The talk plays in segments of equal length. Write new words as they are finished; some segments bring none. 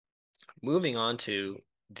Moving on to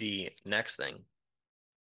the next thing,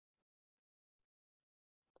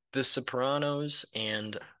 The Sopranos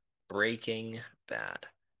and Breaking Bad.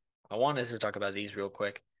 I wanted to talk about these real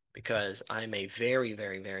quick because I'm a very,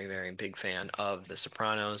 very, very, very big fan of The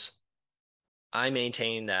Sopranos. I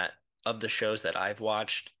maintain that of the shows that I've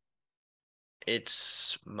watched,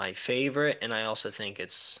 it's my favorite, and I also think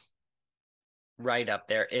it's right up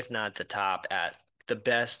there, if not the top, at the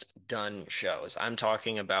best done shows. I'm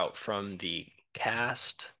talking about from the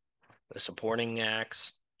cast, the supporting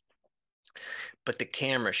acts, but the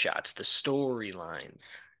camera shots, the storylines.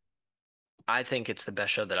 I think it's the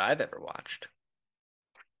best show that I've ever watched.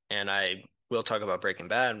 And I will talk about Breaking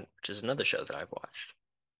Bad, which is another show that I've watched.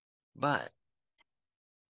 But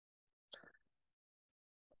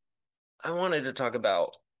I wanted to talk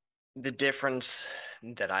about the difference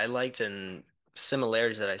that I liked and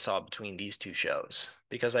similarities that I saw between these two shows.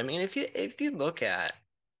 Because I mean, if you look at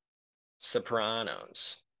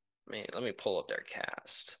Sopranos, let me pull up their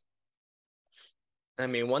cast. I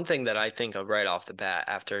mean, one thing that I think of right off the bat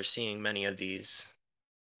after seeing many of these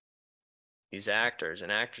actors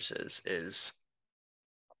and actresses is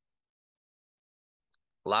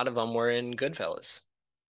a lot of them were in Goodfellas.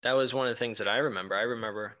 That was one of the things that I remember. I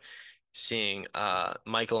remember seeing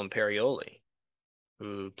Michael Imperioli,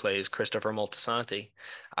 who plays Christopher Moltisanti.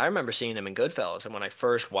 I remember seeing him in Goodfellas, and when I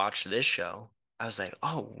first watched this show, I was like,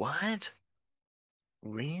 "Oh, what?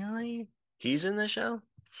 Really? He's in this show?"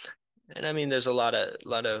 And I mean, there's a lot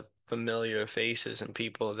of familiar faces and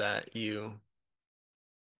people that you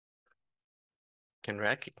can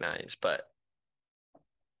recognize, but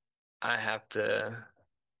I have to.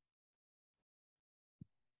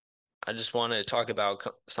 I just want to talk about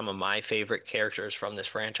some of my favorite characters from this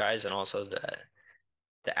franchise, and also the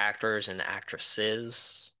actors and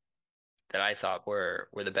actresses that I thought were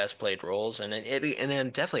the best played roles, and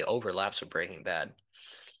it definitely overlaps with Breaking Bad.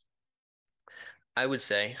 I would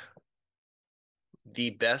say the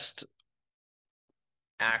best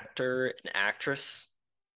actor and actress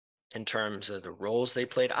in terms of the roles they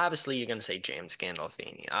played. Obviously, you're going to say James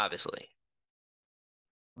Gandolfini, obviously,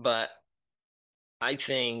 but I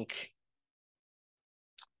think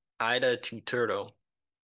Ida Tuturdo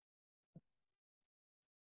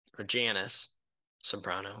or Janice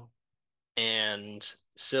Soprano and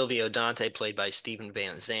Silvio Dante, played by Stephen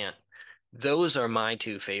Van Zandt. Those are my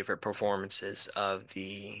two favorite performances of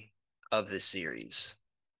the series.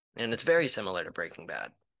 And it's very similar to Breaking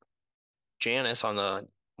Bad. Janice, on the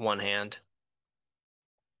one hand,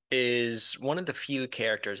 is one of the few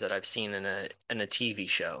characters that I've seen in a TV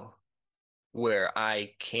show where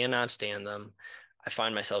I cannot stand them. I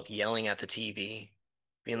find myself yelling at the TV,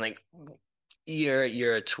 being like,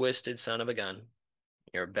 "You're a twisted son of a gun.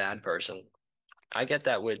 You're a bad person." I get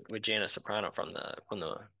that with Janice Soprano from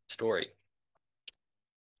the story.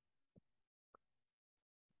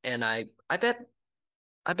 And I bet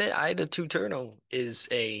Ida Tuturno is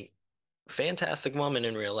a fantastic woman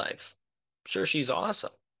in real life. Sure, she's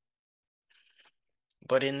awesome.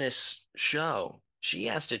 But in this show, she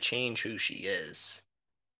has to change who she is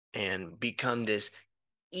and become this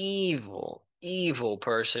evil, evil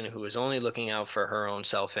person who is only looking out for her own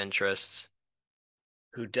self-interests,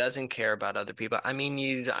 who doesn't care about other people. I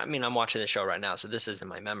mean, I'm watching the show right now, so this isn't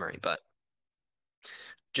my memory, but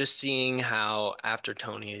just seeing how after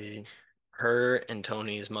her and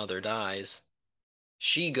Tony's mother dies,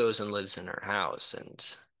 she goes and lives in her house.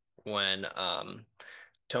 And when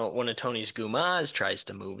one of Tony's Gumas tries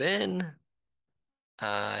to move in,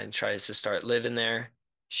 and tries to start living there,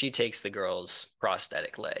 she takes the girl's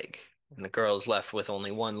prosthetic leg, and the girl's left with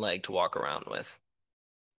only one leg to walk around with.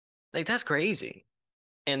 Like, that's crazy.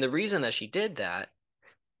 And the reason that she did that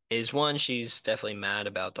is, one, she's definitely mad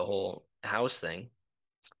about the whole house thing,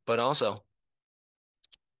 but also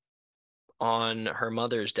on her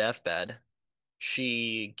mother's deathbed,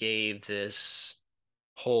 she gave this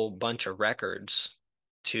whole bunch of records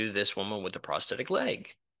to this woman with the prosthetic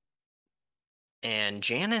leg. And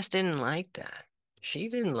Janice didn't like that. She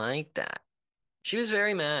didn't like that. She was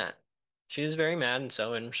very mad. She was very mad, and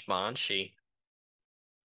so in response, she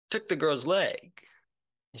took the girl's leg.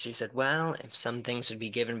 And she said, "Well, if some things would be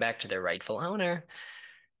given back to their rightful owner,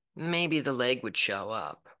 maybe the leg would show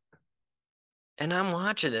up." And I'm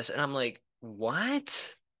watching this, and I'm like,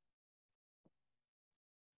 "What?"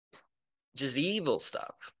 Just evil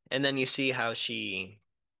stuff. And then you see how I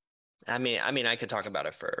could talk about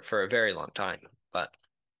it for a very long time, but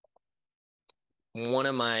one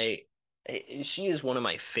of my she is one of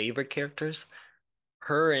my favorite characters.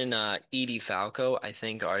 Her and Edie Falco, I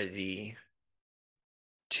think, are the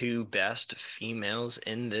two best females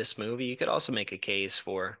in this movie. You could also make a case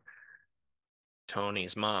for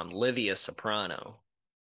Tony's mom, Livia Soprano,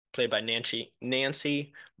 played by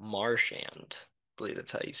Nancy Marchand. I believe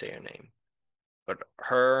that's how you say her name. But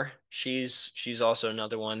she's also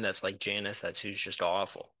another one that's like Janice, that's who's just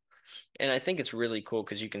awful. And I think it's really cool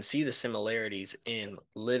because you can see the similarities in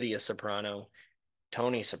Livia Soprano,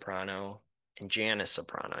 Tony Soprano, and Janice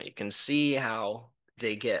Soprano. You can see how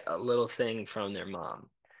they get a little thing from their mom.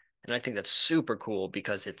 And I think that's super cool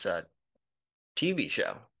because it's a TV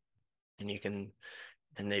show. And you can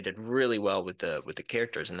and they did really well with the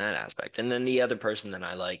characters in that aspect. And then the other person that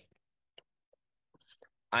I like,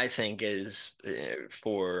 I think is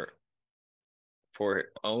for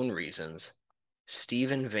own reasons,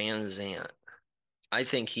 Steven Van Zandt. I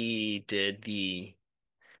think he did the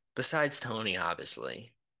besides Tony,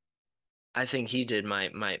 obviously. I think he did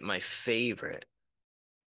my favorite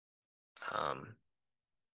um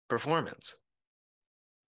performance.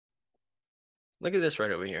 Look at this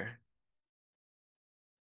right over here.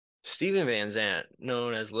 Steven Van Zandt,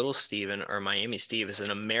 known as Little Steven or Miami Steve, is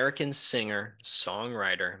an American singer,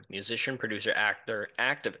 songwriter, musician, producer, actor,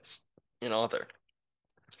 activist, and author.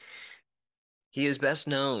 He is best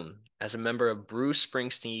known as a member of Bruce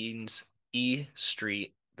Springsteen's E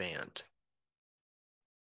Street Band,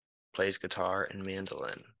 plays guitar and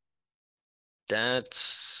mandolin.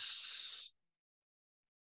 That's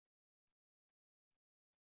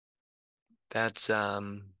that's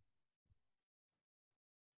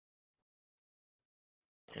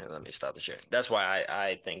here, let me stop the share. That's why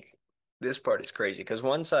I think this part is crazy because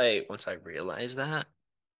once I realized that,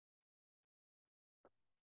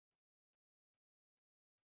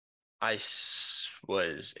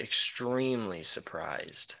 was extremely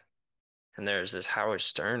surprised. And there's this Howard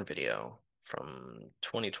Stern video from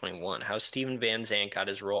 2021, how Steven Van Zandt got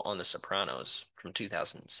his role on The Sopranos from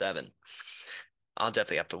 2007. I'll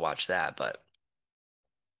definitely have to watch that, but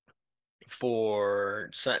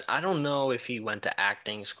so I don't know if he went to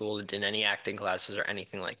acting school or did any acting classes or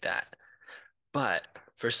anything like that. But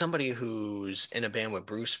for somebody who's in a band with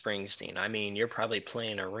Bruce Springsteen, I mean, you're probably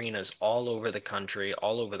playing arenas all over the country,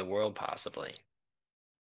 all over the world, possibly.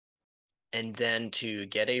 And then to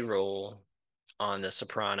get a role on The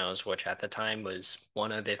Sopranos, which at the time was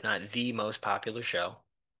one of, if not the most popular show.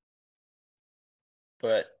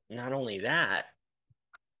 But not only that,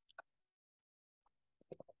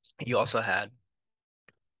 he also had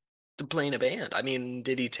to play in a band. I mean,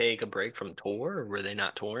 did he take a break from tour? Or were they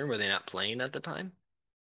not touring? Were they not playing at the time?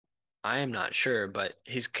 I am not sure, but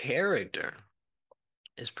his character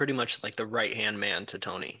is pretty much like the right-hand man to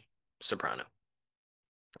Tony Soprano.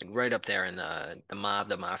 Like right up there in the mob,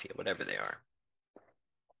 the mafia, whatever they are.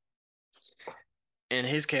 And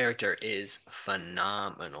his character is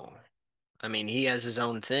phenomenal. I mean, he has his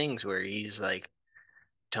own things where he's like,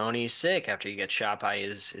 Tony's sick after he gets shot by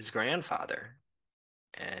his grandfather.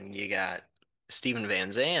 And you got Steven Van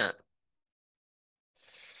Zandt,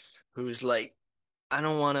 who's like, I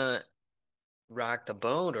don't want to rock the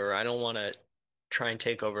boat or I don't want to try and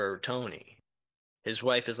take over Tony. His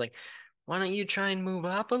wife is like, why don't you try and move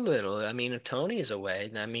up a little? I mean, if Tony's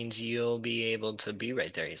away, that means you'll be able to be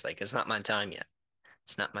right there. He's like, it's not my time yet.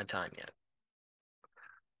 It's not my time yet.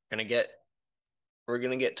 Gonna get, we're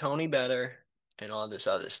gonna get Tony better and all this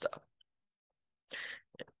other stuff.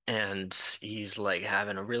 And he's like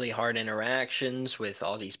having a really hard interactions with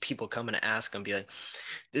all these people coming to ask him, be like,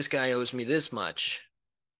 this guy owes me this much.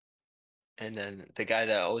 And then the guy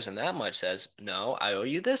that owes him that much says, no, I owe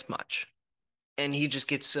you this much. And he just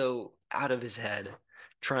gets so out of his head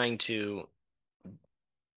trying to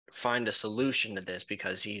find a solution to this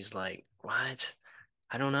because he's like, what?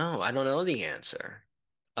 I don't know. I don't know the answer.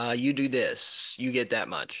 You do this, you get that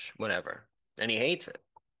much, whatever. And he hates it.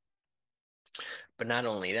 But not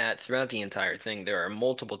only that, throughout the entire thing, there are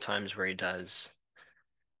multiple times where he does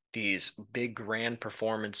these big grand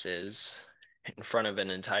performances in front of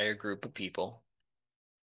an entire group of people.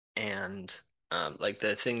 And like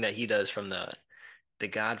the thing that he does from the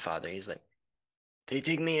Godfather, he's like, they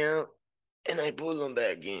take me out and I pull them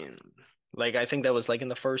back in. Like I think that was like in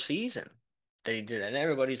the first season that he did, and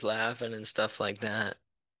everybody's laughing and stuff like that.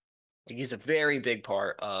 Like, he's a very big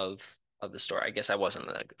part of the story. I guess I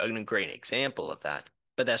wasn't a great example of that,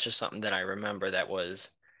 but that's just something that I remember that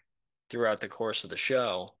was throughout the course of the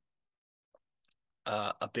show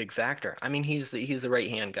a big factor. I mean, he's the right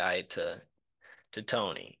hand guy to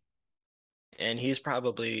Tony, and he's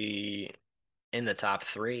probably in the top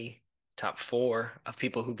three, top four of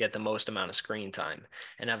people who get the most amount of screen time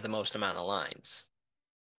and have the most amount of lines.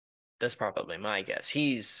 That's probably my guess.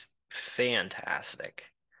 He's fantastic,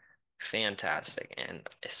 fantastic, and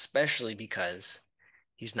especially because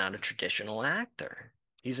he's not a traditional actor.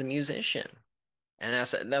 He's a musician. And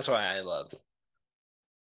that's why I love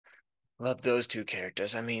those two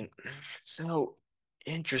characters. I mean, it's so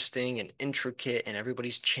interesting and intricate, and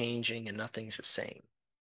everybody's changing, and nothing's the same.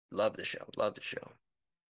 Love the show. Love the show.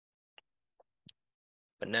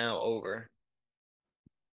 But now over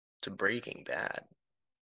to Breaking Bad.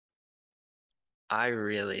 I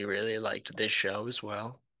really, really liked this show as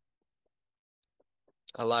well.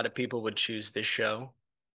 A lot of people would choose this show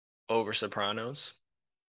over Sopranos,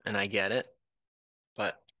 and I get it.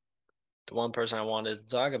 But the one person I wanted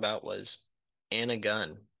to talk about was Anna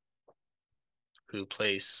Gunn, who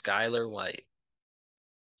plays Skylar White.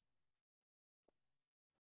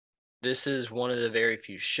 This is one of the very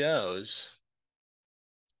few shows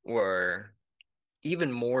where,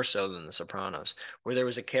 even more so than The Sopranos, where there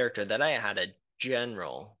was a character that I had a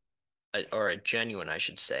general, or a genuine, I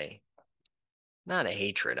should say, not a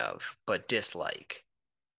hatred of, but dislike.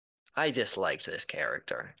 I disliked this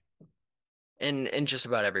character in just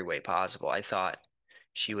about every way possible. I thought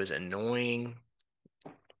she was annoying.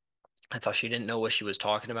 I thought she didn't know what she was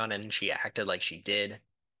talking about, and she acted like she did.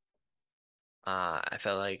 I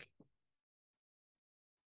felt like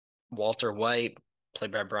Walter White,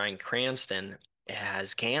 played by Bryan Cranston,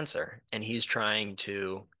 has cancer, and he's trying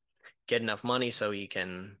to get enough money so he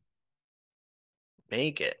can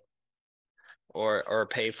make it, or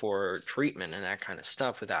pay for treatment and that kind of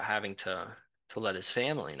stuff without having to let his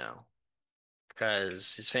family know,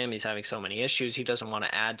 because his family's having so many issues, he doesn't want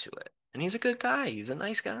to add to it. And he's a good guy. He's a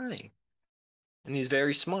nice guy, and he's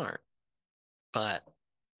very smart. But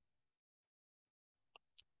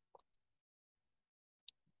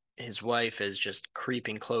his wife is just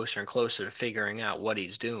creeping closer and closer to figuring out what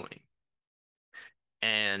he's doing.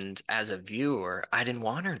 And as a viewer, I didn't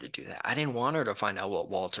want her to do that. I didn't want her to find out what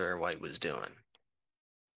Walter White was doing.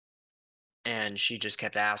 And she just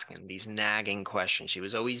kept asking these nagging questions. She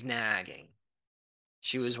was always nagging.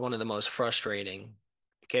 She was one of the most frustrating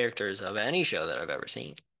characters of any show that I've ever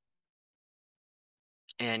seen.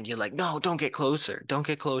 And you're like, no, don't get closer. Don't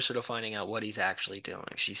get closer to finding out what he's actually doing.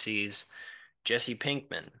 She sees Jesse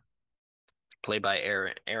Pinkman, played by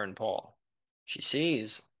Aaron Paul. She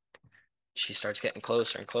sees, she starts getting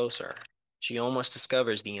closer and closer. She almost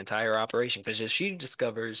discovers the entire operation, because if she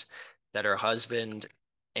discovers that her husband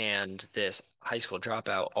and this high school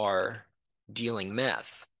dropout are dealing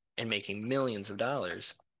meth and making millions of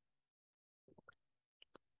dollars,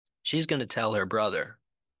 she's going to tell her brother,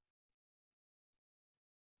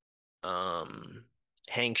 um,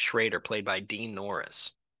 Hank Schrader, played by Dean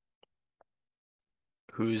Norris,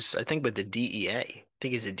 who's, I think, with the DEA. I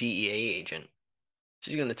think he's a DEA agent.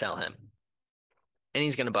 She's going to tell him, and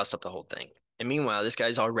he's going to bust up the whole thing. And meanwhile, this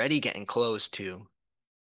guy's already getting close to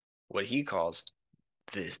what he calls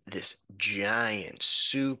this giant,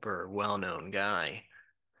 super well-known guy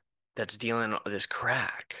that's dealing this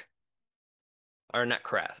crack, or not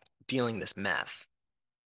crack, dealing this meth.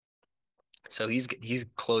 So he's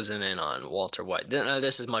closing in on Walter White.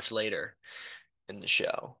 This is much later in the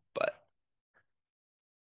show, but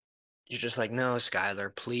you're just like, no,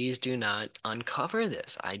 Skylar, please do not uncover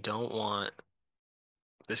this. I don't want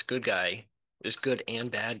this good guy, this good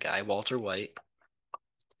and bad guy, Walter White,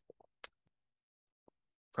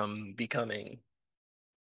 from becoming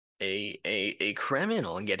a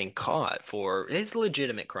criminal and getting caught for his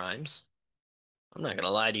legitimate crimes. I'm not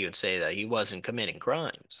gonna lie to you and say that he wasn't committing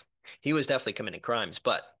crimes. He was definitely committing crimes,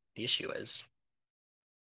 but the issue is,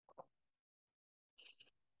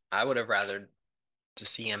 I would have rather to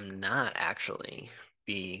see him not actually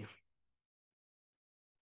be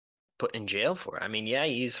put in jail for it. I mean, yeah,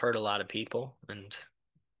 he's hurt a lot of people and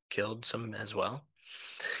killed some as well.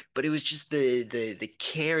 But it was just the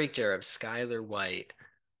character of Skylar White,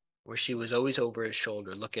 where she was always over his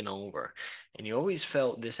shoulder looking over, and you always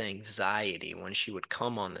felt this anxiety when she would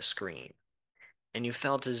come on the screen. And you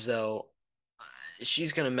felt as though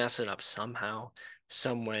she's gonna mess it up somehow,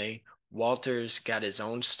 some way. Walter's got his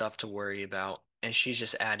own stuff to worry about, and she's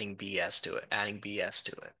just adding BS to it, adding BS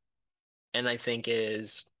to it. And I think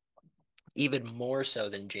is even more so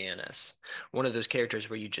than Janice, one of those characters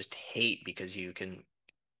where you just hate because you can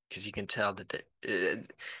tell that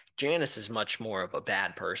Janice is much more of a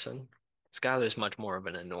bad person. Skylar is much more of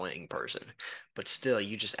an annoying person, but still,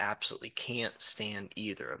 you just absolutely can't stand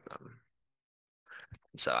either of them.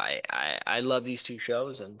 So I love these two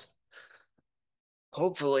shows, and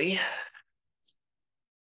hopefully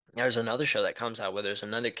there's another show that comes out where there's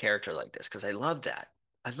another character like this, because I love that.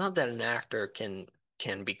 I love that an actor can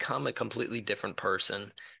become a completely different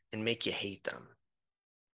person and make you hate them.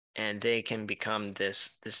 And they can become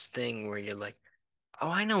this thing where you're like, "Oh,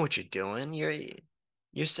 I know what you're doing.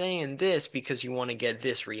 You're saying this because you want to get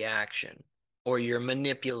this reaction." or you're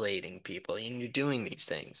manipulating people and you're doing these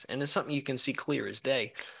things. And it's something you can see clear as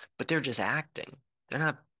day, but they're just acting. They're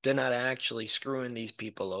not actually screwing these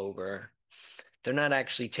people over. They're not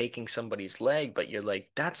actually taking somebody's leg, but you're like,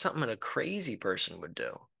 that's something a crazy person would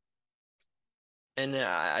do. And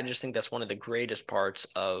I just think that's one of the greatest parts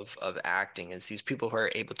of acting is these people who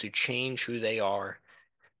are able to change who they are.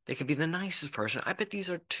 They could be the nicest person. I bet these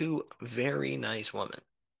are two very nice women.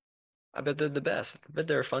 I bet they're the best. I bet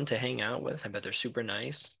they're fun to hang out with. I bet they're super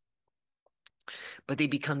nice. But they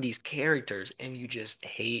become these characters and you just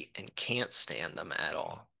hate and can't stand them at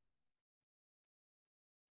all.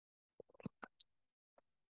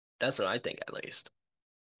 That's what I think, at least.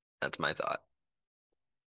 That's my thought.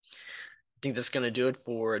 I think that's going to do it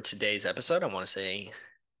for today's episode. I want to say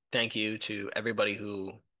thank you to everybody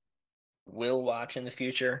who will watch in the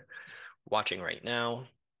future, watching right now.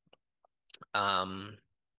 Um,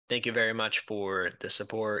 Thank you very much for the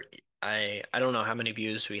support. I don't know how many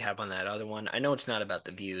views we have on that other one. I know it's not about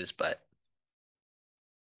the views, but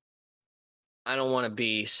I don't want to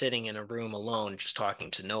be sitting in a room alone just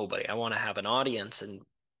talking to nobody. I want to have an audience and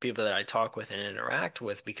people that I talk with and interact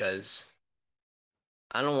with because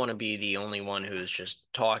I don't want to be the only one who's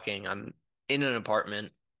just talking. I'm in an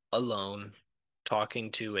apartment alone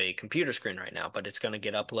talking to a computer screen right now, but it's going to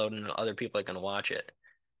get uploaded and other people are going to watch it.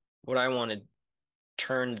 What I want to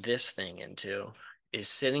turn this thing into is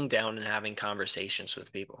sitting down and having conversations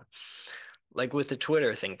with people. Like with the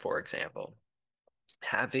Twitter thing, for example.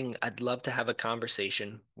 I'd love to have a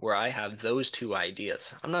conversation where I have those two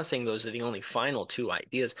ideas. I'm not saying those are the only final two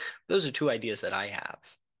ideas. Those are two ideas that I have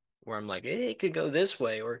where I'm like, it could go this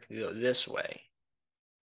way or it could go this way.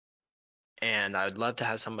 And I would love to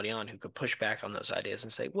have somebody on who could push back on those ideas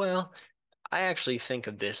and say, well, I actually think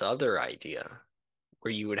of this other idea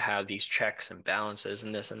where you would have these checks and balances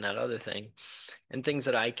and this and that other thing and things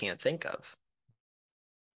that I can't think of.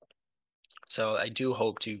 So I do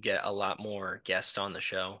hope to get a lot more guests on the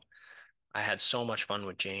show. I had so much fun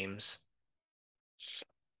with James.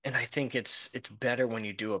 And I think it's better when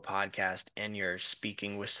you do a podcast and you're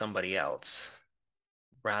speaking with somebody else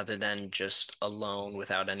rather than just alone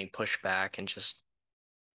without any pushback and just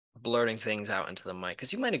blurting things out into the mic.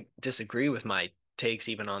 Because you might disagree with my takes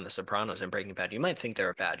even on The Sopranos and Breaking Bad. You might think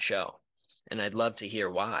they're a bad show, and I'd love to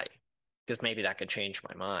hear why, because maybe that could change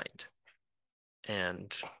my mind.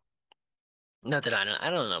 And not that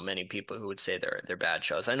I don't know many people who would say they're bad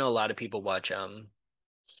shows. I know a lot of people watch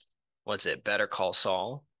what's it, Better Call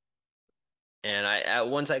Saul.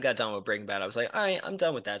 And once I got done with Breaking Bad, I was like, all right, I'm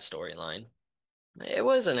done with that storyline. It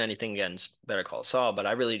wasn't anything against Better Call Saul, but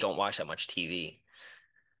I really don't watch that much TV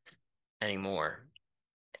anymore.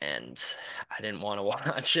 And I didn't want to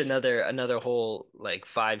watch another whole like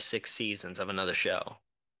 5, 6 seasons of another show.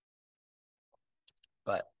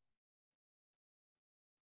 But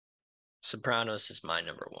Sopranos is my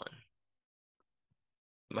number one.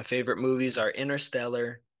 My favorite movies are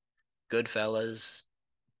Interstellar, Goodfellas,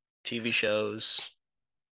 TV shows,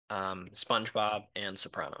 SpongeBob, and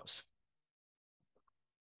Sopranos.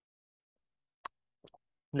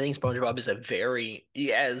 I think SpongeBob is a very,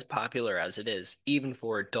 as popular as it is, even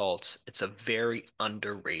for adults, it's a very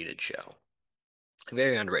underrated show.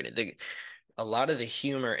 Very underrated. A lot of the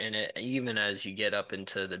humor in it, even as you get up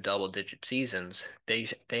into the double-digit seasons,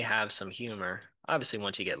 they have some humor. Obviously,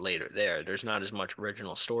 once you get later there's not as much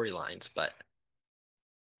original storylines, but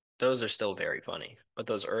those are still very funny. But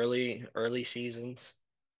those early seasons,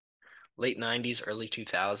 late 90s, early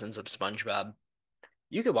 2000s of SpongeBob,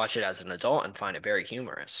 you could watch it as an adult and find it very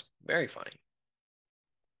humorous, very funny.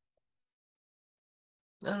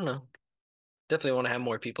 I don't know. Definitely want to have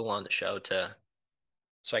more people on the show to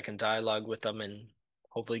so I can dialogue with them and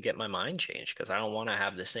hopefully get my mind changed because I don't want to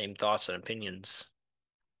have the same thoughts and opinions,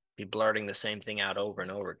 be blurting the same thing out over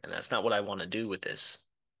and over again. That's not what I want to do with this.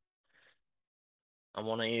 I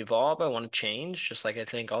want to evolve, I want to change, just like I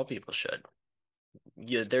think all people should.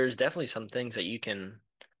 There's definitely some things that you can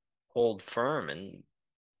hold firm and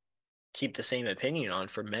keep the same opinion on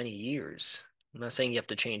for many years. I'm not saying you have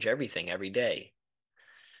to change everything every day,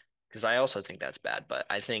 because I also think that's bad, but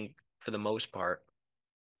I think for the most part,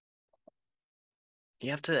 you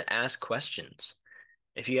have to ask questions.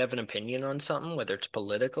 If you have an opinion on something, whether it's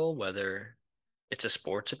political, whether it's a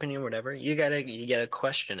sports opinion, whatever, you gotta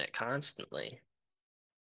question it constantly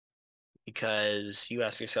because you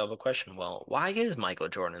ask yourself a question, well, why is Michael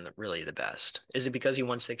Jordan really the best? Is it because he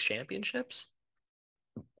won 6 championships?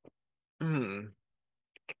 Hmm,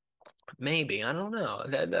 maybe. I don't know.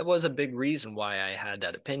 That was a big reason why I had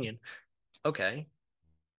that opinion. Okay.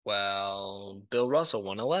 Well, Bill Russell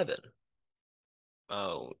won 11.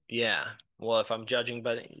 Oh, yeah. Well, if I'm judging,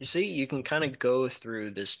 but you see, you can kind of go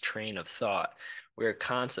through this train of thought where you're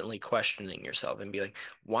constantly questioning yourself and be like,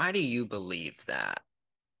 why do you believe that?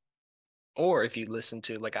 Or if you listen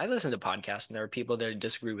to, like, I listen to podcasts and there are people that I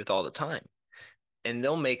disagree with all the time, and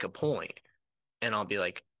they'll make a point, and I'll be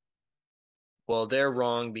like, well, they're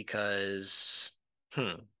wrong because,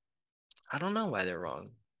 hmm, I don't know why they're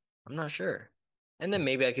wrong. I'm not sure. And then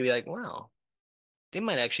maybe I could be like, wow, they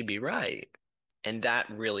might actually be right. And that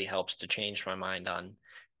really helps to change my mind on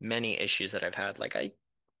many issues that I've had.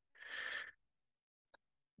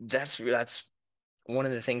 That's one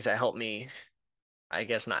of the things that helped me, I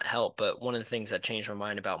guess not help, but one of the things that changed my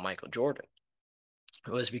mind about Michael Jordan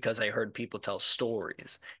was because I heard people tell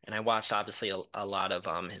stories. And I watched obviously a lot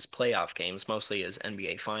of his playoff games, mostly his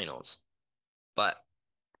NBA finals. But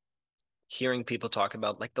hearing people talk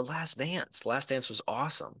about like The Last Dance. The Last Dance was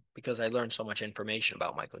awesome because I learned so much information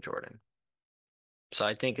about Michael Jordan. So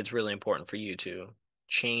I think it's really important for you to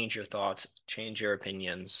change your thoughts, change your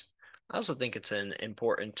opinions. I also think it's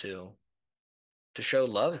important to show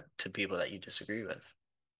love to people that you disagree with.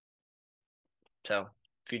 So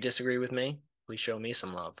if you disagree with me, please show me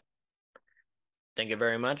some love. Thank you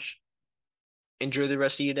very much. Enjoy the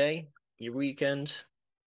rest of your day, your weekend.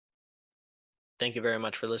 Thank you very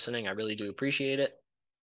much for listening. I really do appreciate it.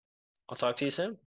 I'll talk to you soon.